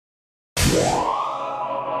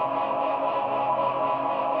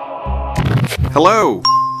Hello,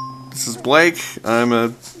 this is Blake. I'm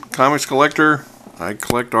a comics collector. I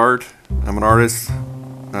collect art. I'm an artist.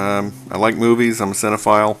 I like movies. I'm a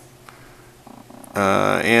cinephile.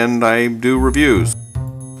 And I do reviews.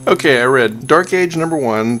 Okay, I read Dark Age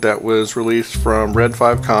 #1 that was released from Red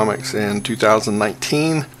 5 Comics in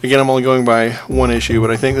 2019. Again, I'm only going by one issue, but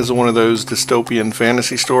I think this is one of those dystopian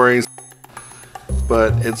fantasy stories.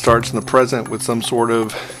 But it starts in the present with some sort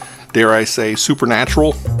of, dare I say,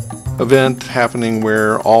 supernatural event happening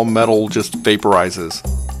where all metal just vaporizes.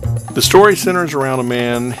 The story centers around a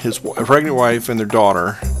man, his pregnant wife, and their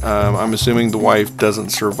daughter. I'm assuming the wife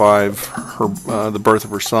doesn't survive the birth of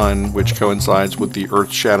her son, which coincides with the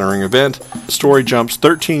earth-shattering event. The story jumps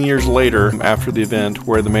 13 years later after the event,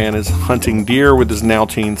 where the man is hunting deer with his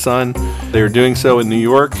now-teen son. They are doing so in New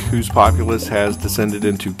York, whose populace has descended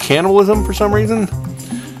into cannibalism for some reason.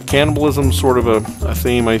 Cannibalism, sort of a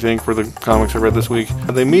theme, I think, for the comics I read this week.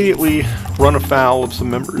 They immediately run afoul of some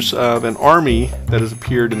members of an army that has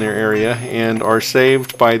appeared in their area and are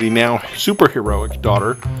saved by the now superheroic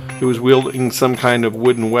daughter, who is wielding some kind of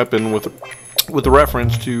wooden weapon with a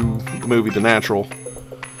reference to the movie The Natural,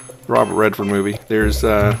 the Robert Redford movie. There's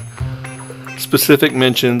specific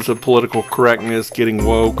mentions of political correctness, getting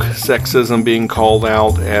woke, sexism being called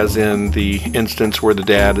out, as in the instance where the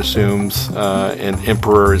dad assumes an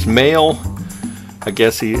emperor is male. I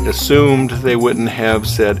guess he assumed they wouldn't have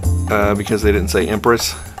said, because they didn't say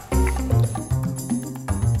empress.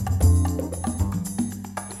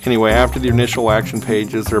 Anyway, after the initial action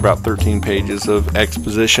pages, there are about 13 pages of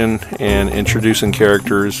exposition and introducing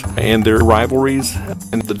characters and their rivalries,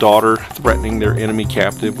 and the daughter threatening their enemy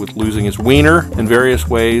captive with losing his wiener in various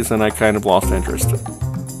ways, and I kind of lost interest.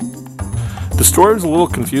 The story was a little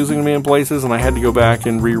confusing to me in places, and I had to go back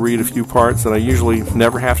and reread a few parts, and I usually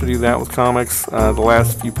never have to do that with comics. The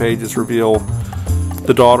last few pages reveal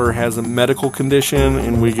the daughter has a medical condition,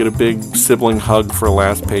 and we get a big sibling hug for a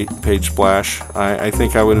last page splash. I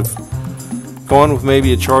think I would have gone with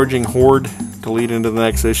maybe a charging horde to lead into the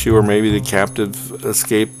next issue, or maybe the captive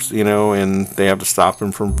escapes, you know, and they have to stop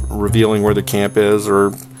him from revealing where the camp is,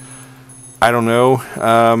 or I don't know.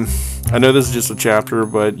 I know this is just a chapter,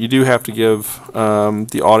 but you do have to give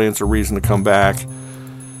the audience a reason to come back.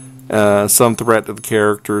 Some threat to the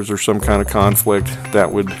characters or some kind of conflict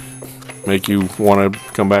that would make you want to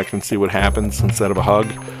come back and see what happens instead of a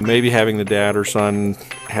hug. Maybe having the dad or son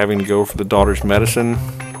having to go for the daughter's medicine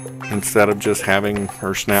instead of just having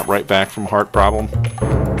her snap right back from heart problem.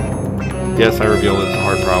 Yes, I revealed it's a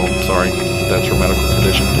heart problem. Sorry, that's her medical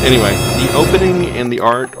condition. Anyway, the opening and the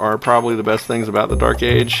art are probably the best things about the Dark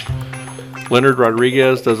Age. Leonard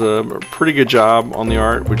Rodriguez does a pretty good job on the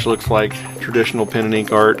art, which looks like traditional pen and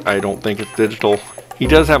ink art. I don't think it's digital. He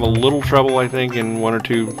does have a little trouble, I think, in one or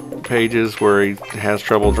two pages where he has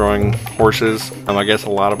trouble drawing horses. I guess a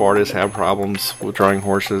lot of artists have problems with drawing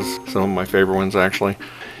horses. Some of my favorite ones, actually.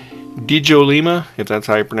 Dijo Lima, if that's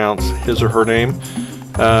how you pronounce his or her name,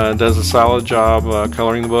 does a solid job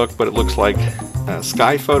coloring the book, but it looks like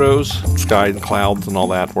sky photos, sky and clouds and all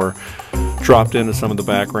that were dropped into some of the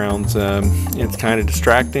backgrounds. It's kind of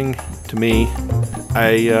distracting to me.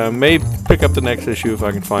 I may pick up the next issue if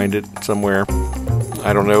I can find it somewhere.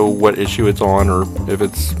 I don't know what issue it's on or if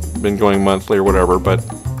it's been going monthly or whatever, but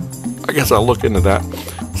I guess I'll look into that.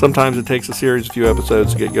 Sometimes it takes a series, a few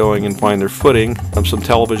episodes to get going and find their footing. Some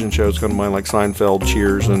television shows come to mind like Seinfeld,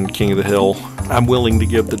 Cheers, and King of the Hill. I'm willing to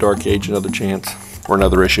give the Dark Age another chance or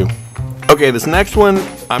another issue. Okay, this next one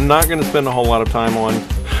I'm not going to spend a whole lot of time on.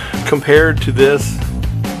 Compared to this,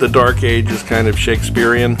 the Dark Age is kind of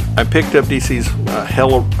Shakespearean. I picked up DC's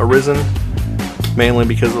Hell Arisen, mainly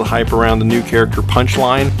because of the hype around the new character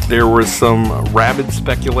Punchline. There was some rabid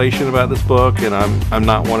speculation about this book, and I'm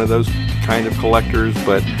not one of those kind of collectors,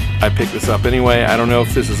 but I picked this up anyway. I don't know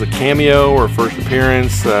if this is a cameo or first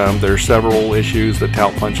appearance. There are several issues that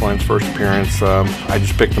tout Punchline's first appearance. I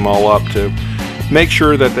just picked them all up to make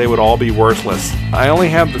sure that they would all be worthless. I only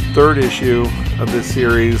have the third issue of this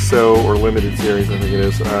series, or limited series I think it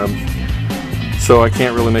is, so I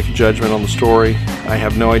can't really make a judgment on the story. I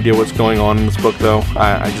have no idea what's going on in this book though.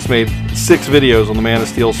 I just made 6 videos on the Man of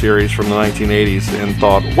Steel series from the 1980s and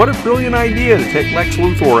thought, what a brilliant idea to take Lex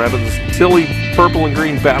Luthor out of the silly purple and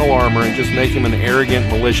green battle armor and just make him an arrogant,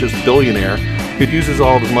 malicious billionaire who uses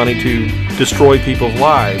all of his money to destroy people's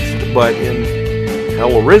lives. But in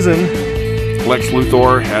Hell Arisen, Lex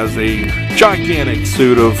Luthor has a gigantic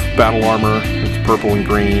suit of battle armor. It's purple and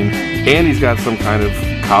green, and he's got some kind of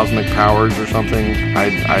cosmic powers or something.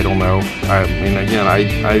 I don't know. I mean, again,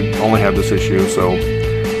 I only have this issue, so,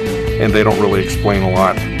 and they don't really explain a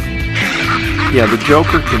lot. Yeah, the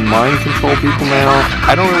Joker can mind control people now.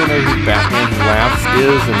 I don't really know who Batman Who Laughs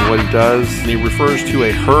is and what he does. He refers to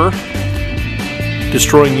a her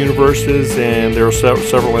destroying universes, and there are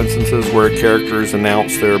several instances where characters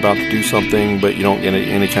announce they're about to do something, but you don't get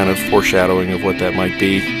any kind of foreshadowing of what that might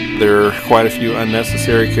be. There are quite a few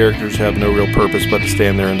unnecessary characters who have no real purpose but to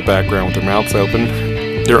stand there in the background with their mouths open.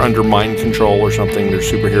 They're under mind control or something. They're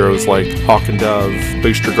superheroes like Hawk and Dove,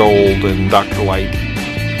 Booster Gold, and Dr. Light.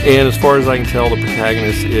 And as far as I can tell, the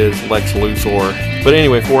protagonist is Lex Luthor. But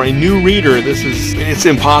anyway, for a new reader, it's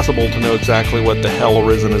impossible to know exactly what the hell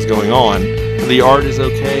Arisen is going on. The art is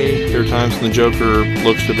okay. There are times when the Joker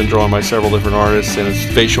looks to have been drawn by several different artists, and his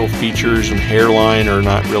facial features and hairline are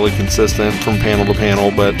not really consistent from panel to panel.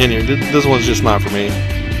 But anyway, this one's just not for me.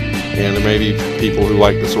 And there may be people who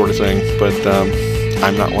like this sort of thing, but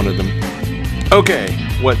I'm not one of them. Okay,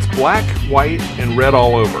 what's black, white, and red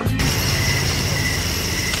all over?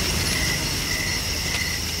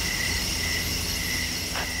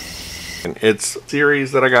 It's a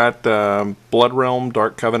series that I got, Blood Realm,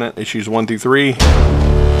 Dark Covenant, issues 1 through 3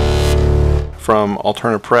 from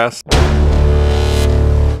Alternative Press.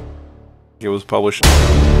 It was published in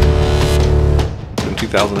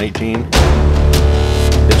 2018.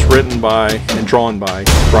 It's written by and drawn by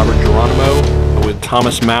Robert Geronimo, with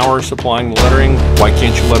Thomas Maurer supplying the lettering. Why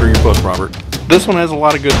can't you letter your book, Robert? This one has a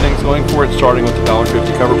lot of good things going for it, starting with the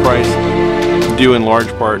 $1.50 cover price, due in large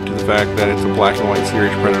part to the fact that it's a black and white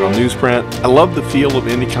series printed on newsprint. I love the feel of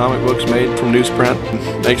indie comic books made from newsprint.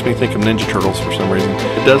 It makes me think of Ninja Turtles for some reason.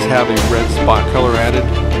 It does have a red spot color added.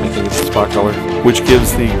 I think it's the spot color, which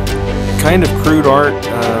gives the kind of crude art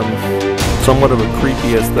somewhat of a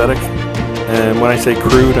creepy aesthetic. And when I say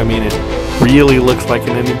crude, I mean it really looks like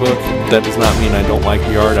an indie book. That does not mean I don't like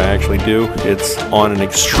the art. I actually do. It's on an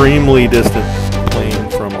extremely distant plane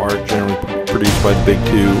from art generally produced by the big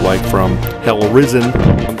two, like from Arisen.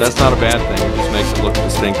 That's not a bad thing. It just makes it look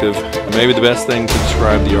distinctive. Maybe the best thing to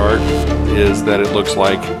describe the art is that it looks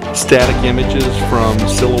like static images from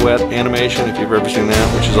silhouette animation, if you've ever seen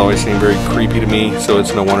that, which has always seemed very creepy to me, so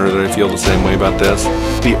it's no wonder that I feel the same way about this.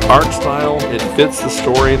 The art style, it fits the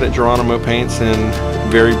story that Geronimo paints in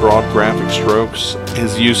very broad graphic strokes.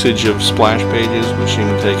 His usage of splash pages, which seem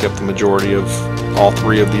to take up the majority of all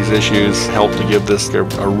three of these issues, help to give this a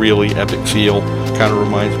really epic feel. Kind of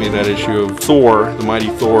reminds me of that issue of Thor, the Mighty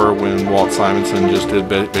Thor, when Walt Simonson just did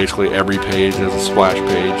basically every page as a splash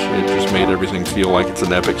page. It just made everything feel like it's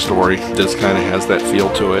an epic story. This kind of has that feel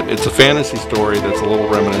to it. It's a fantasy story that's a little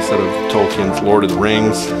reminiscent of Tolkien's Lord of the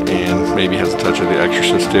Rings, and maybe has a touch of The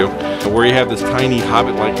Exorcist too, where you have this tiny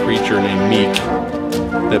hobbit-like creature named Meek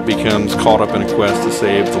that becomes caught up in a quest to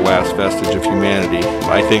save the last vestige of humanity.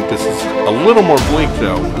 I think this is a little more bleak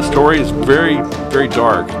though. The story is very, very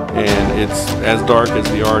dark, and it's as dark as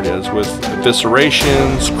the art is, with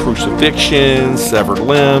eviscerations, crucifixions, severed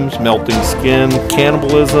limbs, melting skin,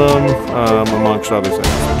 cannibalism, amongst other things.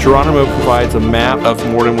 Geronimo provides a map of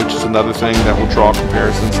Morden, which is another thing that will draw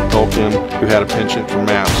comparisons to Tolkien, who had a penchant for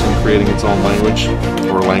maps and creating its own language,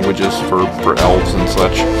 or languages for elves and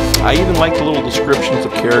such. I even like the little descriptions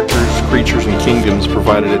of characters, creatures, and kingdoms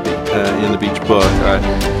provided in each book.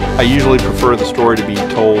 I usually prefer the story to be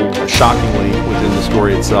told shockingly within the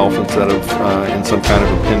story itself instead of in some kind of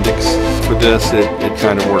appendix. For this, it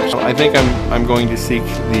kind of works. I think I'm going to seek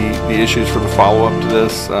the issues for the follow-up to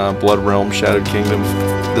this, Blood Realm, Shadowed Kingdom.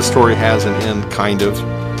 The story has an end, kind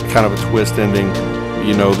of a twist ending.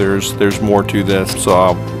 You know, there's more to this, so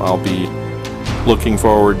I'll be looking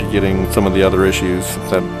forward to getting some of the other issues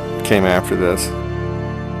that came after this.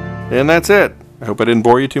 And that's it. I hope I didn't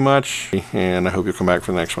bore you too much, and I hope you'll come back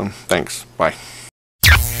for the next one. Thanks. Bye.